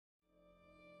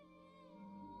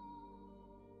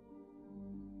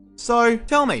So,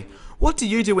 tell me, what do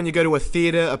you do when you go to a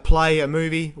theatre, a play, a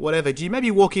movie, whatever? Do you maybe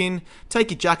walk in,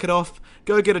 take your jacket off,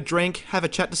 go get a drink, have a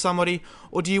chat to somebody?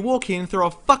 Or do you walk in, throw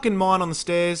a fucking mine on the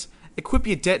stairs, equip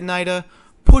your detonator,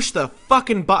 push the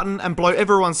fucking button and blow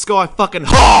everyone's sky fucking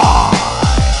high?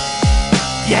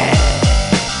 Yeah!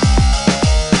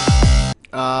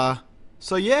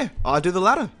 So yeah, I do the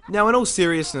latter. Now in all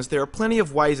seriousness, there are plenty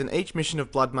of ways in each mission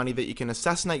of Blood Money that you can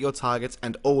assassinate your targets,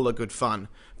 and all are good fun.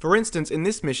 For instance, in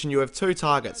this mission you have two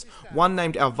targets, one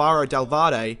named Alvaro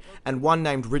Delvade and one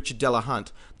named Richard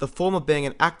Delahunt, the former being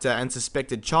an actor and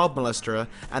suspected child molester,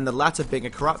 and the latter being a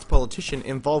corrupt politician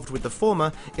involved with the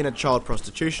former in a child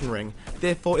prostitution ring.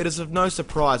 Therefore, it is of no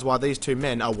surprise why these two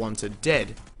men are wanted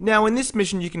dead. Now, in this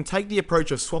mission, you can take the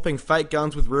approach of swapping fake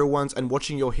guns with real ones and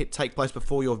watching your hit take place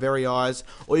before your very eyes,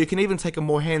 or you can even take a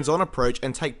more hands-on approach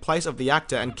and take place of the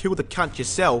actor and kill the cunt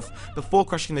yourself before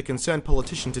crushing the concerned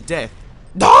politician to death.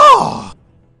 Ah!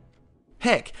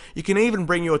 Heck, you can even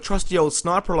bring your trusty old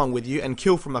sniper along with you and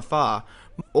kill from afar.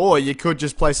 Or you could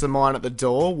just place a mine at the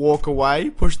door, walk away,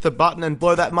 push the button and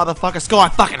blow that motherfucker sky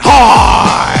fucking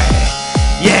high!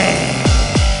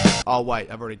 Yeah! Oh wait,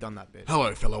 I've already done that bit.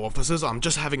 Hello fellow officers, I'm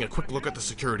just having a quick look at the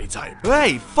security tape.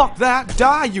 Hey, fuck that!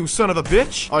 Die, you son of a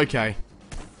bitch! Okay.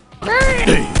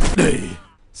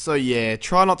 So yeah,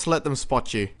 try not to let them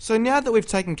spot you. So now that we've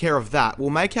taken care of that, we'll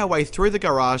make our way through the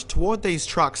garage toward these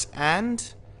trucks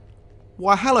and...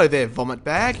 Why hello there, vomit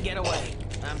bag. Get away.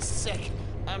 I'm sick.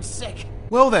 I'm sick.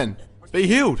 Well then, be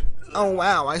healed. Oh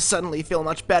wow, I suddenly feel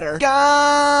much better.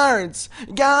 Guards!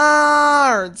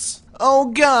 Guards!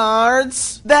 Oh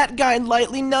guards! That guy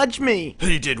lightly nudged me.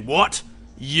 He did what?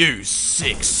 You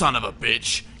sick son of a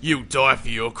bitch. You die for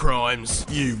your crimes.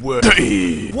 You were.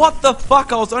 What the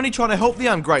fuck? I was only trying to help the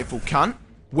ungrateful cunt.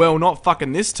 Well, not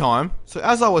fucking this time. So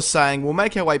as I was saying, we'll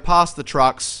make our way past the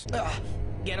trucks.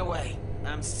 Get away.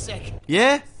 I'm sick.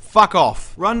 Yeah? Fuck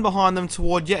off. Run behind them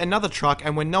toward yet another truck,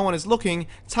 and when no one is looking,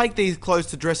 take these clothes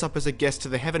to dress up as a guest to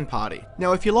the heaven party.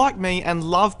 Now if you're like me and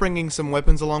love bringing some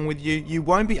weapons along with you, you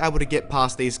won't be able to get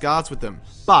past these guards with them.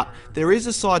 But there is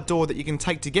a side door that you can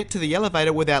take to get to the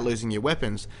elevator without losing your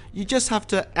weapons. You just have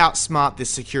to outsmart this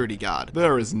security guard.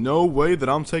 There is no way that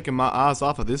I'm taking my eyes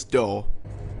off of this door.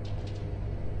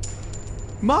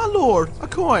 My lord, a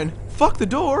coin. Fuck the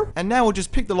door. And now we'll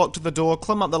just pick the lock to the door,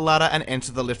 climb up the ladder and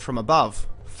enter the lift from above.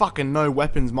 Fucking no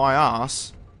weapons, my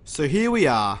ass. So here we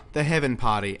are, the heaven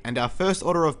party, and our first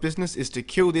order of business is to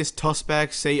kill this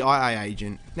tossbag CIA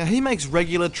agent. Now he makes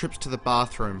regular trips to the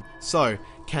bathroom, so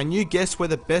can you guess where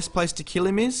the best place to kill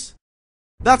him is?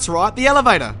 That's right, the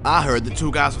elevator! I heard the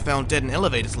two guys were found dead in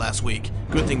elevators last week.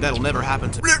 Good thing that'll never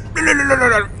happen to me.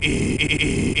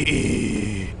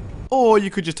 Or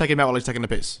you could just take him out while he's taking a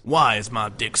piss. Why is my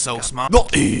dick so smart?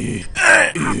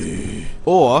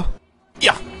 Or...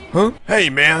 Yeah. Huh? Hey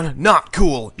man, not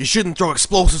cool. You shouldn't throw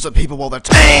explosives at people while they're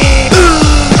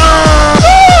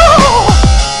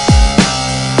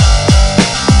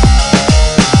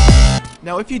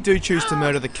Now if you do choose to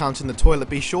murder the cunt in the toilet,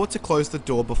 be sure to close the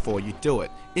door before you do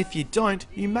it. If you don't,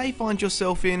 you may find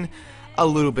yourself in a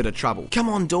little bit of trouble. Come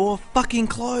on door, fucking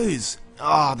close!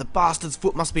 Ah, the bastard's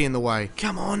foot must be in the way.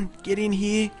 Come on, get in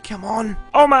here, come on.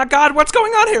 Oh my god, what's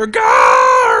going on here?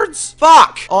 Guards!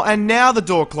 Fuck! Oh, and now the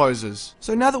door closes.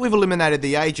 So now that we've eliminated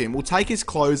the agent, we'll take his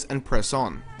clothes and press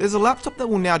on. There's a laptop that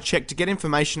we'll now check to get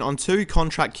information on two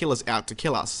contract killers out to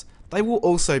kill us. They will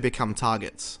also become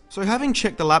targets. So having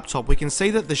checked the laptop, we can see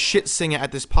that the shit singer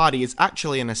at this party is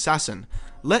actually an assassin.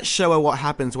 Let's show her what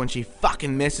happens when she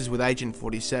fucking messes with Agent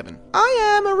 47.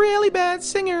 I am a really bad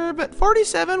singer, but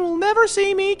 47 will never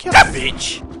see me kill that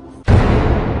bitch!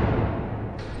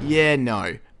 Yeah,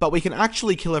 no. But we can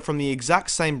actually kill her from the exact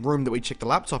same room that we checked the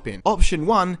laptop in. Option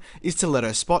 1 is to let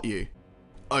her spot you.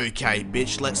 Okay,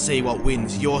 bitch, let's see what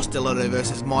wins. Your stiletto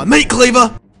versus my meat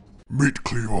cleaver! Meat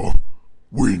cleaver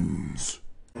wins.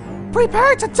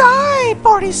 Prepare to die,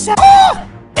 47!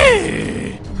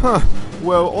 Huh.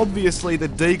 Well, obviously the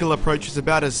deagle approach is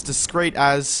about as discreet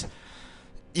as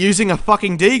using a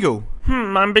fucking deagle.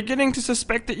 I'm beginning to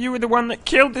suspect that you were the one that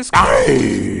killed this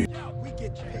guy.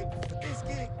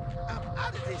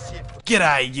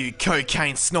 G'day, you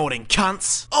cocaine snorting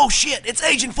cunts. Oh shit, it's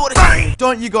Agent 47.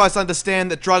 Don't you guys understand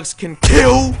that drugs can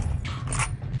kill?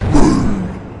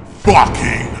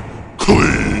 Fucking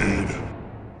cleared.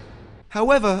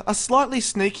 However, a slightly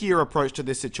sneakier approach to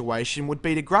this situation would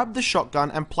be to grab the shotgun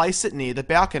and place it near the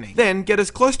balcony. Then get as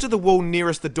close to the wall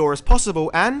nearest the door as possible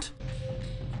and...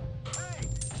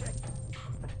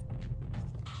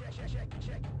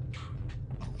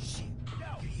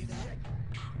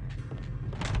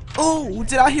 Oh,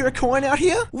 did I hear a coin out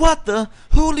here? What the?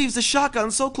 Who leaves a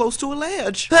shotgun so close to a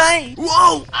ledge? Hey!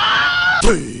 Whoa!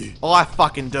 I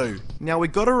fucking do. Now we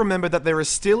gotta remember that there is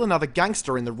still another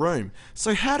gangster in the room.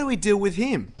 So how do we deal with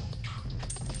him?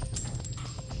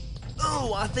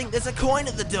 Oh, I think there's a coin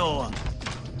at the door.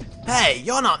 Hey,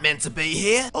 you're not meant to be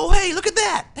here. Oh, hey, look at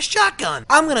that. A shotgun.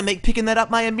 I'm gonna make picking that up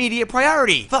my immediate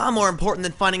priority. Far more important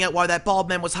than finding out why that bald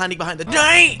man was hiding behind the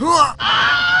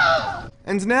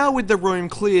And now with the room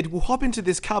cleared, we'll hop into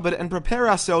this cupboard and prepare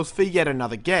ourselves for yet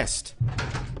another guest.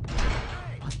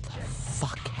 What the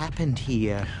fuck happened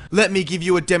here? Let me give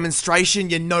you a demonstration,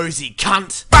 you nosy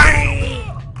cunt.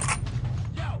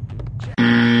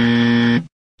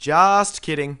 Just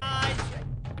kidding.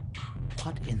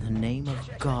 What in the name of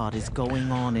God is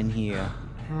going on in here?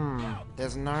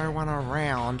 There's no one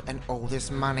around and all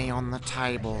this money on the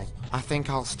table. I think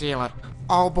I'll steal it.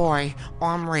 Oh boy,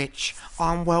 I'm rich.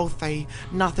 I'm wealthy.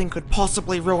 Nothing could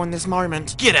possibly ruin this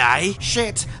moment. G'day.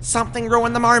 Shit, something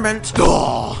ruined the moment.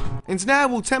 And now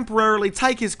we'll temporarily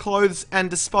take his clothes and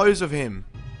dispose of him.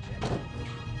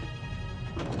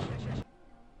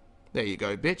 There you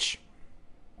go, bitch.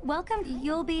 Welcome.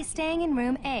 You'll be staying in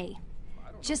room A.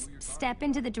 Just step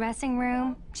into the dressing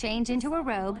room, change into a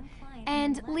robe,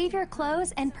 and leave your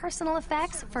clothes and personal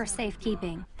effects for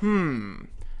safekeeping.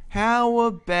 How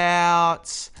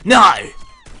about... No!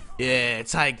 Yeah,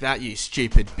 take that, you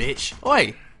stupid bitch.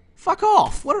 Oi, fuck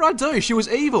off. What did I do? She was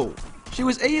evil. She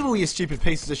was evil, you stupid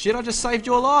pieces of shit. I just saved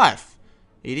your life.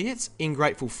 Idiots.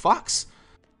 Ingrateful fucks.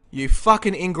 You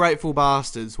fucking ingrateful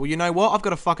bastards. Well, you know what? I've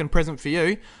got a fucking present for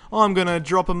you. I'm gonna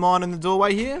drop a mine in the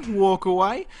doorway here, walk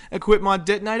away, equip my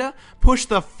detonator, push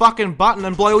the fucking button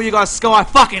and blow all you guys sky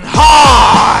fucking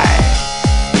high!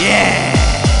 Yeah!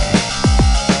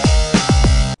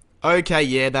 Okay,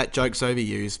 yeah, that joke's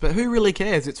overused, but who really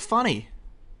cares? It's funny.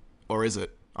 Or is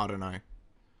it? I don't know.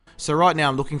 So right now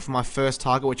I'm looking for my first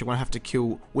target, which I'm gonna have to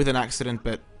kill with an accident,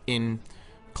 but in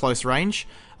close range.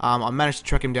 I managed to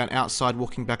track him down outside,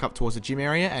 walking back up towards the gym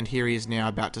area, and here he is now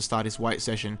about to start his weight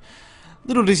session.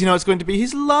 Little does he know it's going to be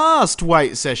his last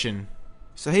weight session.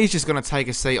 So he's just going to take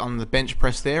a seat on the bench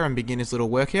press there and begin his little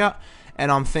workout,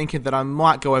 and I'm thinking that I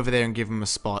might go over there and give him a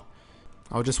spot.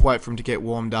 I'll just wait for him to get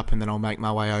warmed up and then I'll make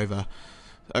my way over.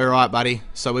 Alright, buddy,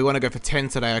 so we want to go for 10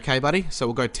 today, okay, buddy? So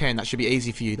we'll go 10, that should be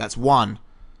easy for you. That's 1.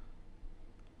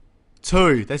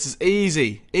 2, this is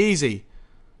easy, easy.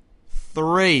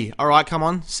 3. Alright, come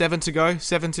on. 7 to go.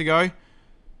 7 to go.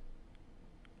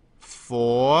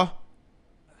 4.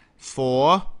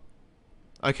 4.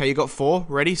 Okay, you got 4.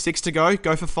 Ready? 6 to go.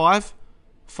 Go for 5.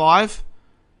 5.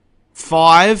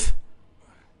 5.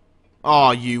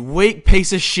 Oh, you weak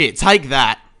piece of shit. Take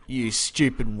that, you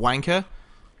stupid wanker.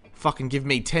 Fucking give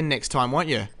me 10 next time, won't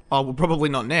you? Oh, well, probably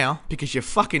not now, because you're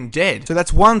fucking dead. So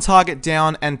that's 1 target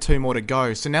down and 2 more to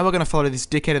go. So now we're going to follow this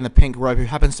dickhead in the pink robe who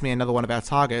happens to be another one of our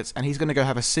targets, and he's going to go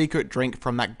have a secret drink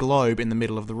from that globe in the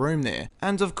middle of the room there.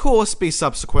 And of course, be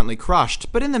subsequently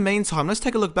crushed. But in the meantime, let's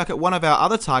take a look back at one of our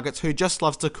other targets who just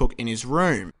loves to cook in his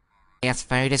room. This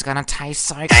food is gonna taste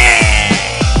so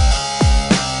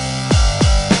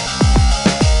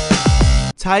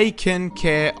Taken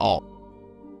care of.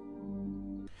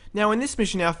 Now in this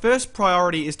mission, our first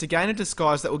priority is to gain a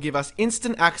disguise that will give us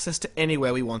instant access to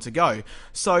anywhere we want to go.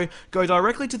 So, go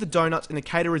directly to the donuts in the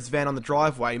caterer's van on the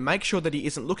driveway, make sure that he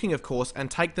isn't looking of course, and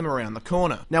take them around the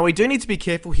corner. Now we do need to be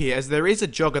careful here as there is a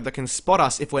jogger that can spot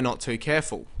us if we're not too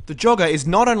careful. The jogger is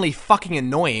not only fucking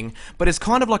annoying, but is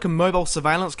kind of like a mobile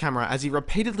surveillance camera as he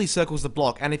repeatedly circles the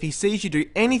block, and if he sees you do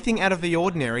anything out of the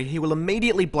ordinary, he will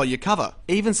immediately blow your cover.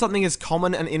 Even something as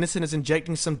common and innocent as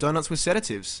injecting some donuts with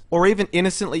sedatives. Or even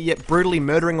innocently yet brutally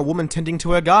murdering a woman tending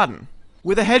to her garden.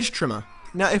 With a hedge trimmer.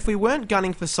 Now if we weren't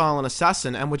gunning for silent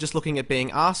assassin and we're just looking at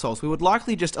being arseholes, we would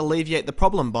likely just alleviate the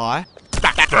problem by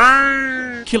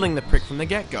killing the prick from the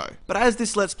get-go. But as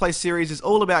this Let's Play series is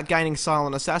all about gaining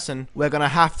silent assassin, we're gonna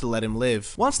have to let him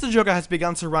live. Once the jogger has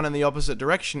begun to run in the opposite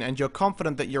direction and you're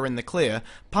confident that you're in the clear,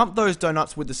 pump those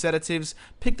donuts with the sedatives,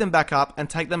 pick them back up and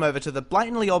take them over to the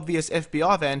blatantly obvious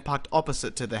FBI van parked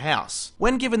opposite to the house.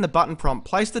 When given the button prompt,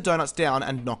 place the donuts down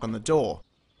and knock on the door.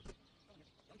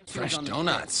 Fresh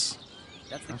donuts.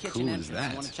 That's the How kitchen cool is entrance. that?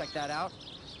 You want to check that out?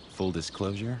 Full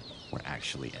disclosure, we're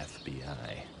actually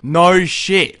FBI. No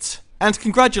shit. And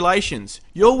congratulations,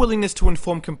 your willingness to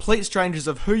inform complete strangers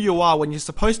of who you are when you're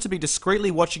supposed to be discreetly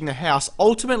watching the house,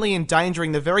 ultimately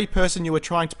endangering the very person you were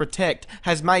trying to protect,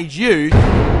 has made you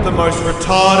the most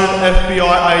retarded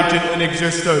FBI agent in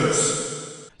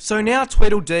existence. So now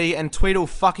Tweedledee and Tweedle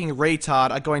fucking retard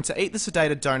are going to eat the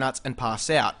sedated donuts and pass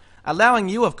out. allowing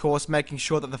you, of course, making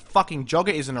sure that the fucking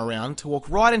jogger isn't around, to walk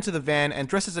right into the van and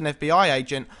dress as an FBI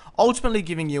agent, ultimately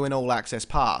giving you an all-access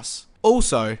pass.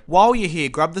 Also, while you're here,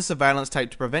 grab the surveillance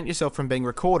tape to prevent yourself from being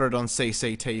recorded on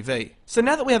CCTV. So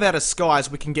now that we have our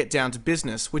disguise, we can get down to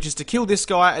business, which is to kill this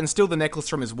guy and steal the necklace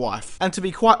from his wife. And to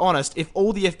be quite honest, if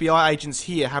all the FBI agents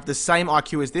here have the same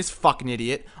IQ as this fucking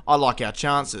idiot, I like our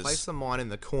chances. Place the mine in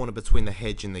the corner between the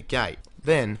hedge and the gate.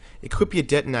 Then, equip your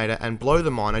detonator and blow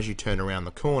the mine as you turn around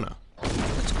the corner.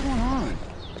 What's going on?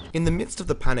 In the midst of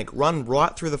the panic, run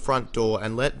right through the front door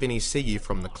and let Vinny see you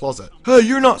from the closet. Hey,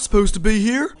 you're not supposed to be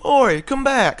here! Oi, come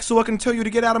back, so I can tell you to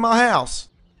get out of my house!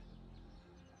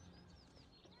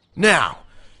 Now,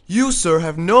 you, sir,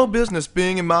 have no business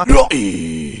being in my...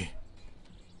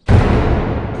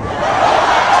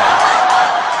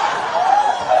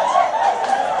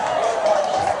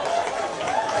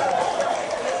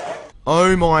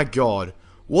 Oh my god,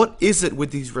 what is it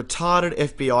with these retarded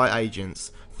FBI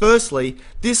agents? Firstly,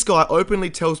 this guy openly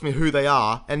tells me who they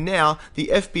are, and now the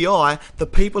FBI, the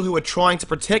people who are trying to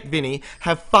protect Vinny,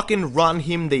 have fucking run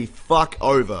him the fuck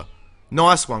over.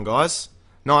 Nice one, guys.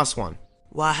 Nice one.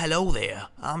 Why, hello there.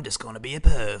 I'm just gonna be a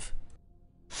perv.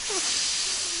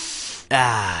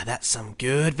 Ah, that's some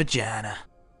good vagina.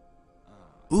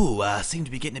 Ooh, I seem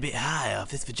to be getting a bit high off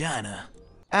this vagina.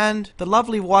 And the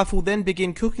lovely wife will then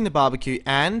begin cooking the barbecue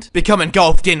and... become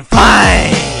engulfed in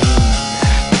flame!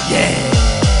 Yeah!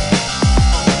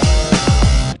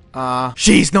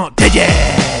 She's not dead yet!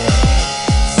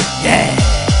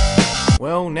 Yeah!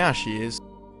 Well, now she is.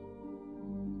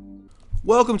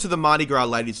 Welcome to the Mardi Gras,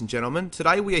 ladies and gentlemen.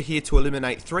 Today we are here to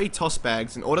eliminate 3 toss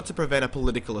bags in order to prevent a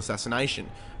political assassination.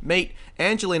 Meet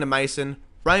Angelina Mason,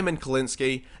 Raymond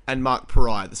Kalinsky, and Mark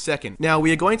Pariah II. Now,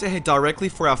 we are going to head directly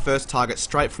for our first target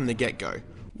straight from the get-go.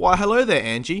 Why, hello there,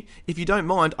 Angie. If you don't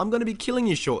mind, I'm going to be killing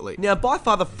you shortly. Now, by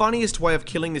far the funniest way of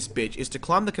killing this bitch is to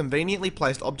climb the conveniently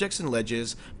placed objects and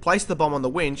ledges, place the bomb on the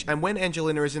winch, and when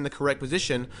Angelina is in the correct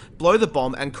position, blow the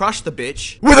bomb and crush the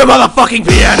bitch With a motherfucking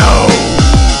piano!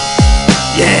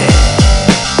 Yeah!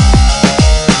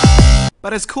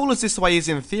 But as cool as this way is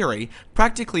in theory,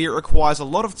 practically it requires a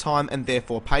lot of time and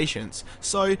therefore patience.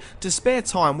 So, to spare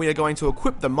time, we are going to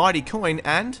equip the mighty coin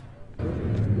and...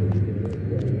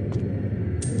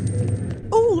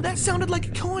 Ooh, that sounded like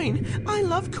a coin. I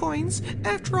love coins.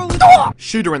 After all,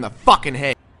 shoot her in the fucking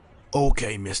head.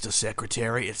 Okay, Mr.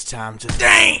 Secretary, it's time to...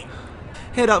 Dang!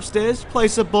 Head upstairs,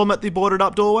 place a bomb at the boarded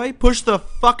up doorway, push the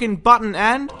fucking button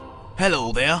and...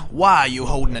 Hello there, why are you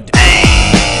holding a...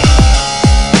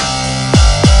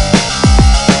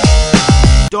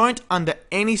 Don't, under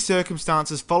any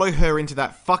circumstances, follow her into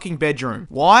that fucking bedroom.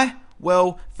 Why?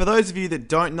 Well, for those of you that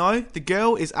don't know, the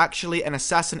girl is actually an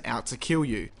assassin out to kill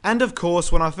you. And of course,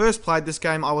 when I first played this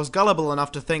game, I was gullible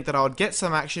enough to think that I would get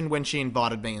some action when she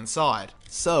invited me inside.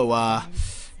 So,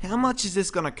 how much is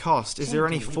this gonna cost? Is there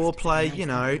any foreplay, you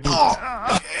know?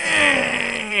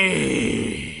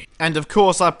 And of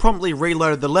course, I promptly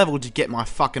reloaded the level to get my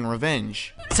fucking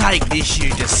revenge. Take this, you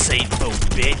deceitful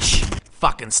bitch!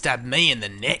 Fucking stabbed me in the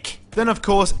neck. Then of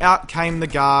course, out came the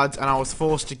guards, and I was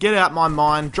forced to get out my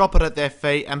mine, drop it at their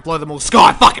feet, and blow them all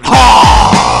sky fucking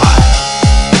high!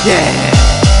 Yeah!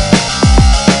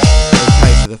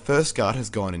 Okay, so the first guard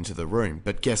has gone into the room,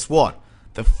 but guess what?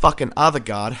 The fucking other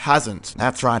guard hasn't.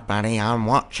 That's right, buddy, I'm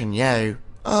watching you.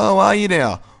 Oh, are you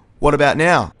now? What about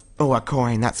now? Oh, a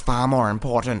coin, that's far more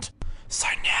important. So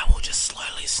now we'll just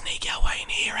slowly sneak our way in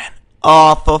here and...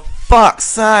 Oh, for fuck's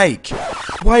sake!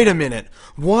 Wait a minute.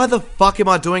 Why the fuck am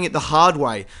I doing it the hard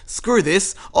way? Screw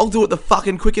this, I'll do it the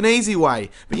fucking quick and easy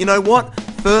way. But you know what?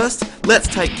 First, let's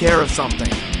take care of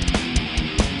something.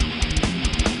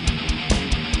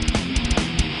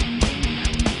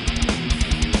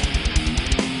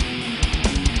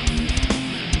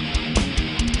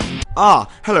 Ah,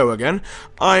 hello again.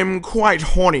 I'm quite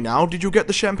horny now. Did you get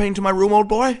the champagne to my room, old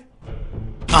boy?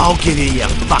 I'll give you your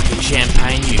fucking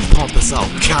champagne, you pompous old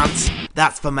cunt!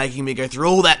 That's for making me go through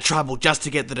all that trouble just to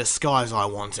get the disguise I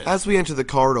wanted. As we enter the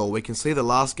corridor, we can see the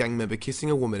last gang member kissing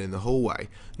a woman in the hallway.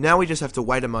 Now we just have to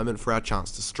wait a moment for our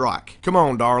chance to strike. Come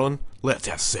on, darling. Let's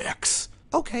have sex.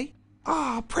 Okay.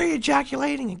 Ah,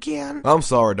 pre-ejaculating again. I'm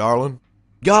sorry, darling.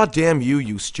 Goddamn you,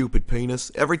 you stupid penis.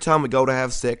 Every time we go to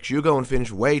have sex, you go and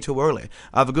finish way too early.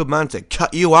 I have a good mind to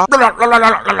cut you up.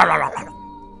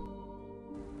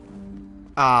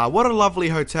 Ah, what a lovely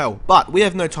hotel. But we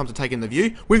have no time to take in the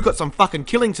view. We've got some fucking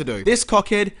killing to do. This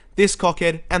cockhead,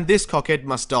 and this cockhead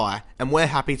must die. And we're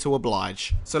happy to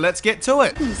oblige. So let's get to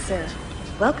it. Sir,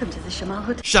 welcome to the Shamal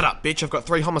Hotel. Shut up, bitch. I've got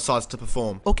 3 homicides to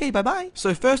perform. Okay, bye-bye.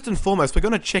 So first and foremost, we're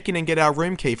gonna check in and get our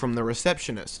room key from the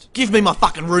receptionist. Give me my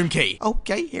fucking room key.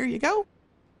 Okay, here you go.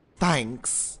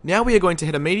 Thanks. Now we are going to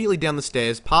head immediately down the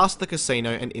stairs, past the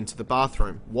casino, and into the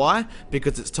bathroom. Why?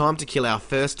 Because it's time to kill our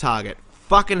first target.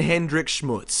 Fucking Hendrik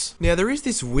Schmutz. Now there is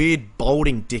this weird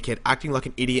balding dickhead acting like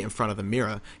an idiot in front of the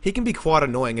mirror. He can be quite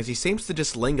annoying as he seems to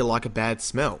just linger like a bad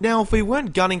smell. Now if we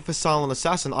weren't gunning for Silent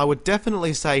Assassin, I would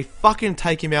definitely say fucking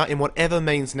take him out in whatever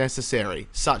means necessary.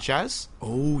 Such as,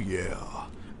 oh yeah,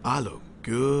 I look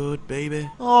good,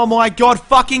 baby. Oh my god,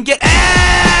 fucking get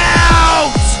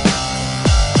out!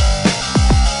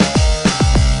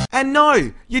 And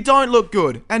no, you don't look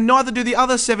good, and neither do the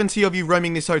other 70 of you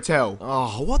roaming this hotel.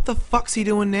 Oh, what the fuck's he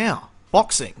doing now?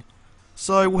 Boxing.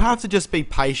 So we'll have to just be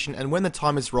patient, and when the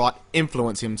time is right,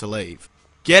 influence him to leave.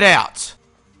 Get out!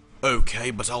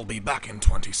 Okay, but I'll be back in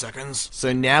 20 seconds.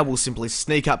 So now we'll simply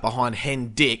sneak up behind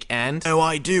Hen Dick and... Oh,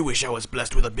 I do wish I was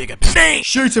blessed with a bigger penis.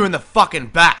 Shoot him in the fucking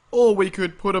back! Or we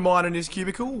could put a mine in his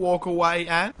cubicle, walk away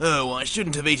and... Oh, I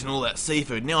shouldn't have eaten all that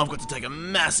seafood. Now I've got to take a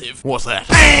massive... What's that?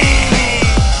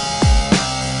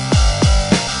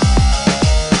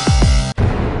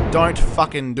 Don't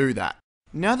fucking do that.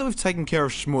 Now that we've taken care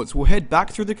of Schmutz, we'll head back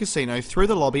through the casino, through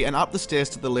the lobby, and up the stairs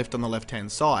to the lift on the left-hand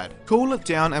side. Cool it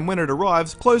down, and when it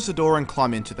arrives, close the door and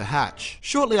climb into the hatch.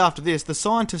 Shortly after this, the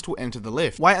scientist will enter the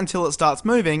lift. Wait until it starts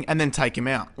moving, and then take him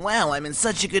out. Wow, I'm in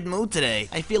such a good mood today.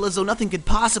 I feel as though nothing could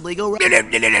possibly go wrong.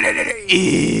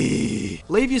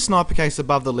 Leave your sniper case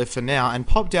above the lift for now, and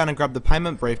pop down and grab the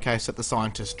payment briefcase that the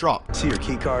scientist dropped. See your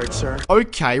key card, sir?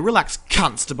 Okay, relax,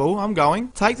 constable, I'm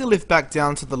going. Take the lift back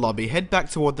down to the lobby, head back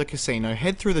toward the casino,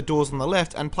 head through the doors on the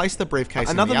left, and place the briefcase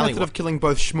in the alleyway. Another method of killing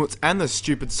both Schmutz and the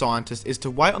stupid scientist is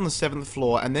to wait on the 7th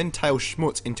floor and then tail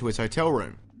Schmutz into his hotel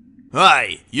room.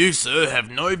 Hey, you sir have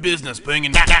no business being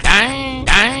in...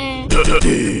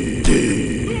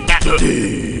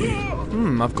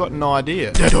 I've got an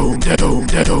idea.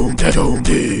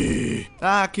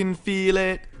 I can feel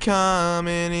it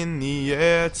coming in the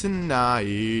air tonight.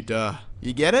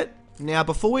 You get it? Now,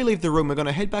 before we leave the room, we're going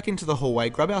to head back into the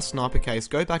hallway, grab our sniper case,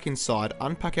 go back inside,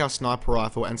 unpack our sniper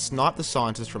rifle, and snipe the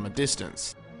scientist from a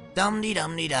distance.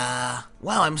 Dum-dee-dum-dee-da.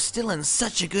 Wow, I'm still in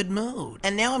such a good mood.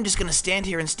 And now I'm just gonna stand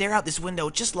here and stare out this window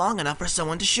just long enough for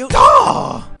someone to shoot.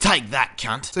 Oh! Take that,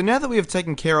 cunt. So now that we have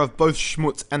taken care of both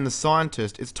Schmutz and the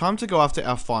scientist, it's time to go after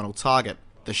our final target.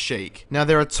 The Sheik. Now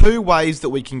there are two ways that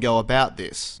we can go about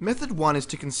this. Method 1 is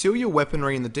to conceal your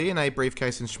weaponry in the DNA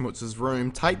briefcase in Schmutz's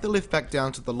room, take the lift back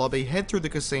down to the lobby, head through the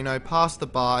casino, past the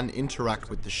bar and interact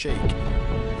with the Sheik.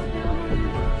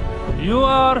 You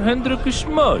are Hendrik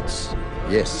Schmutz?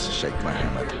 Yes, Sheikh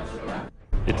Mohammed.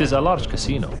 It is a large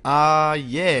casino.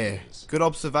 Yeah. Good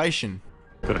observation.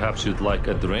 Perhaps you'd like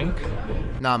a drink?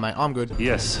 Nah, mate, I'm good.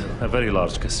 Yes, a very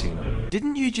large casino.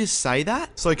 Didn't you just say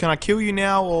that? So can I kill you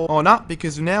now or not?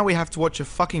 Because now we have to watch a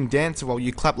fucking dancer while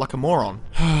you clap like a moron.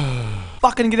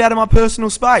 Fucking get out of my personal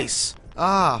space!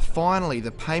 Ah, finally,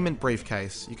 the payment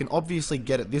briefcase. You can obviously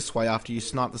get it this way after you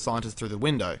snipe the scientist through the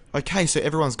window. Okay, so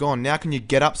everyone's gone. Now can you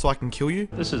get up so I can kill you?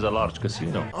 This is a large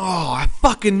casino. Oh, I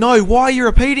fucking know. Why are you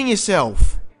repeating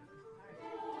yourself?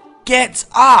 Get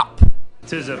up!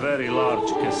 It is a very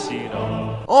large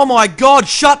casino. Oh my god,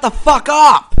 shut the fuck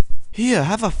up! Here,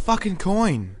 have a fucking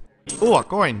coin. Oh, a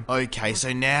coin. Okay,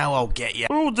 so now I'll get you.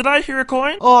 Oh, did I hear a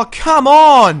coin? Oh, come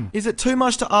on! Is it too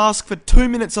much to ask for 2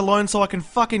 minutes alone so I can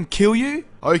fucking kill you?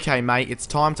 Okay, mate, it's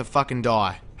time to fucking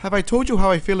die. Have I told you how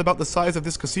I feel about the size of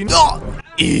this casino? Oh!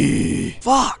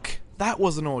 Fuck! That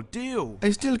was an ordeal.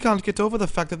 I still can't get over the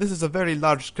fact that this is a very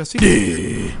large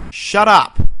casino. Shut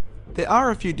up! There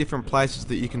are a few different places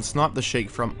that you can snipe the Sheik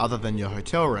from other than your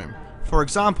hotel room. For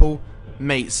example,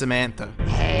 meet Samantha.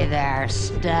 Hey there,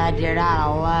 stud, you're not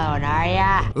alone, are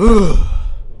ya? Ugh.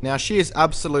 Now she is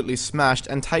absolutely smashed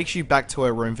and takes you back to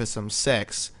her room for some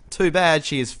sex. Too bad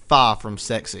she is far from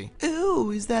sexy.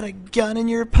 Ooh, is that a gun in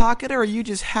your pocket or are you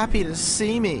just happy to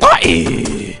see me?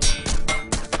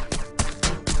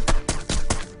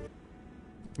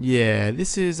 Yeah,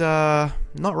 this is,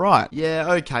 not right.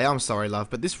 Yeah, okay, I'm sorry, love,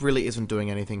 but this really isn't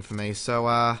doing anything for me, so,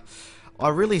 I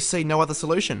really see no other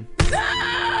solution.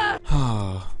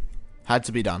 Had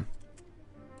to be done.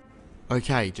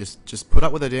 Okay, just put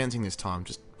up with her dancing this time.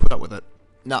 Just put up with it.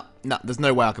 No, there's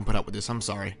no way I can put up with this, I'm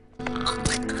sorry.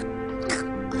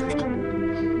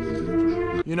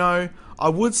 You know, I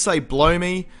would say blow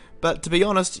me, but to be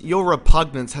honest, your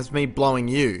repugnance has me blowing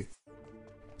you.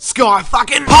 Sky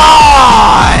fucking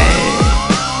high!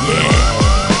 Yeah!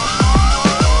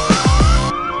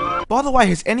 By the way,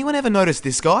 has anyone ever noticed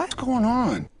this guy? What's going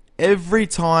on? Every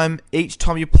time, each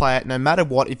time you play it, no matter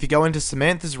what, if you go into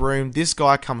Samantha's room, this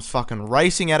guy comes fucking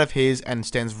racing out of his and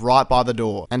stands right by the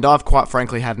door. And I've quite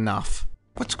frankly had enough.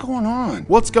 What's going on?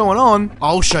 What's going on?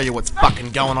 I'll show you what's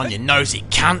fucking going on, you nosy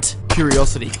cunt.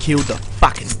 Curiosity killed the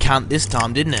fucking cunt this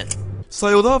time, didn't it?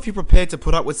 So although if you're prepared to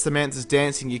put up with Samantha's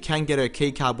dancing, you can get her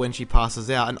keycard when she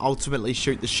passes out and ultimately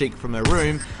shoot the sheik from her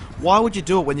room, why would you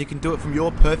do it when you can do it from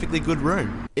your perfectly good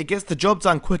room? It gets the job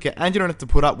done quicker and you don't have to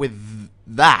put up with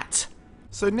that.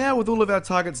 So now with all of our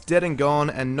targets dead and gone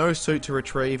and no suit to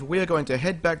retrieve, we are going to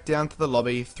head back down to the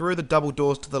lobby, through the double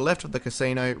doors to the left of the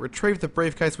casino, retrieve the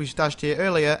briefcase we stashed here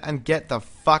earlier and get the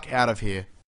fuck out of here.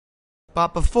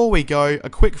 But before we go, a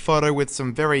quick photo with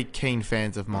some very keen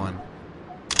fans of mine.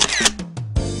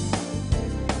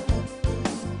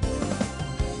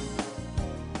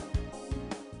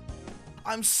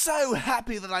 I'm so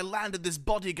happy that I landed this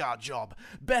bodyguard job.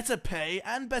 Better pay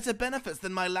and better benefits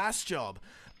than my last job.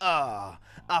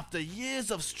 After years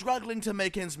of struggling to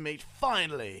make ends meet,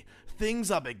 finally,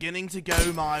 things are beginning to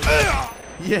go my way.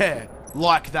 Yeah,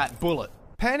 like that bullet.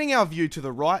 Panning our view to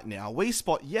the right now, we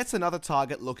spot yet another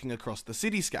target looking across the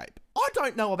cityscape. I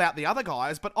don't know about the other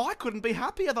guys, but I couldn't be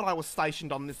happier that I was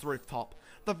stationed on this rooftop.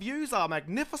 The views are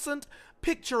magnificent,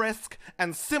 picturesque,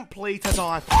 and simply to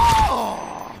die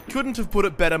for. Couldn't have put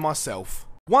it better myself.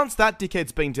 Once that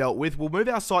dickhead's been dealt with, we'll move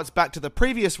our sights back to the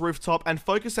previous rooftop and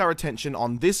focus our attention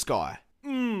on this guy.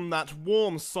 That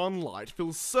warm sunlight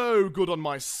feels so good on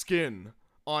my skin.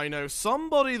 I know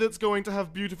somebody that's going to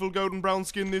have beautiful golden brown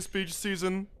skin this beach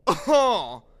season.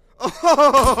 Wow,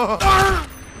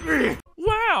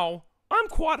 I'm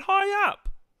quite high up.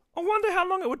 I wonder how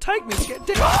long it would take me to get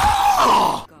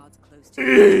down.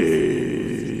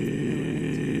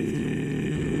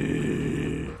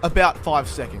 About 5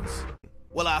 seconds.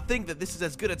 Well, I think that this is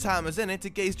as good a time as any to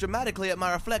gaze dramatically at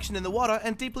my reflection in the water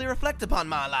and deeply reflect upon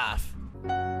my life.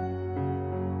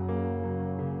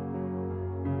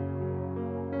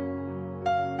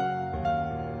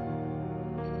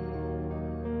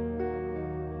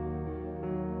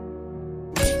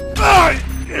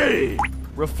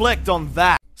 Reflect on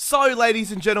that. So,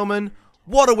 ladies and gentlemen,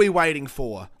 what are we waiting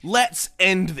for? Let's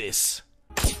end this.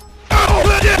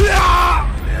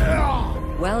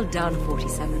 Well done,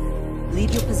 47.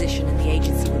 Leave your position and the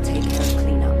agency will take care of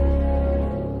cleanup.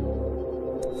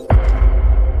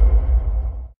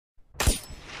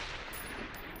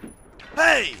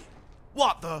 Hey!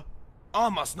 What the? I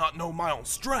must not know my own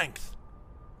strength.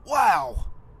 Wow!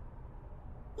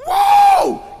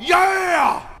 Whoa!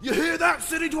 Yeah! You hear that,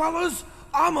 city dwellers?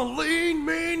 I'm a lean,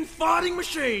 mean fighting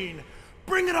machine.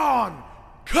 Bring it on!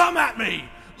 Come at me!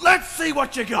 Let's see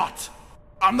what you got!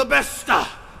 I'm the best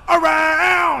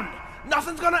around!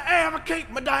 Nothing's gonna ever keep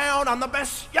me down! I'm the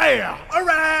best, yeah!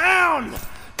 Around!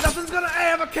 Nothing's gonna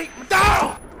ever keep me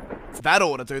down! That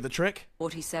ought to do the trick.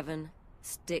 47.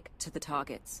 Stick to the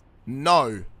targets.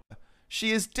 No.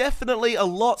 She is definitely a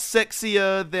lot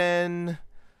sexier than,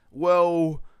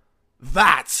 well,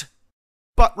 that.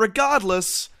 But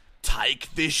regardless,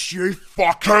 take this, you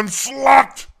fucking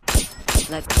slut!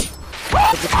 Let's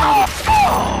get the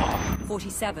target.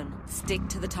 47. Stick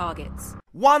to the targets.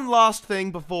 One last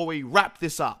thing before we wrap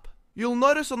this up. You'll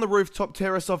notice on the rooftop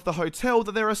terrace of the hotel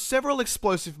that there are several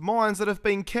explosive mines that have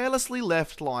been carelessly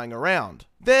left lying around.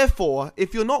 Therefore,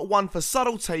 if you're not one for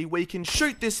subtlety, we can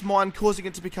shoot this mine, causing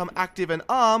it to become active and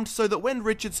armed, so that when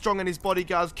Richard Strong and his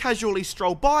bodyguards casually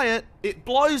stroll by it, it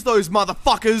blows those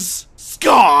motherfuckers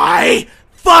sky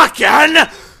fucking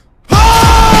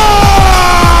high!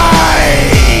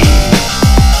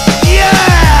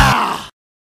 Yeah!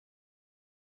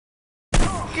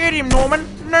 Get him, Norman.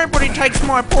 Nobody takes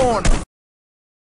my pawn.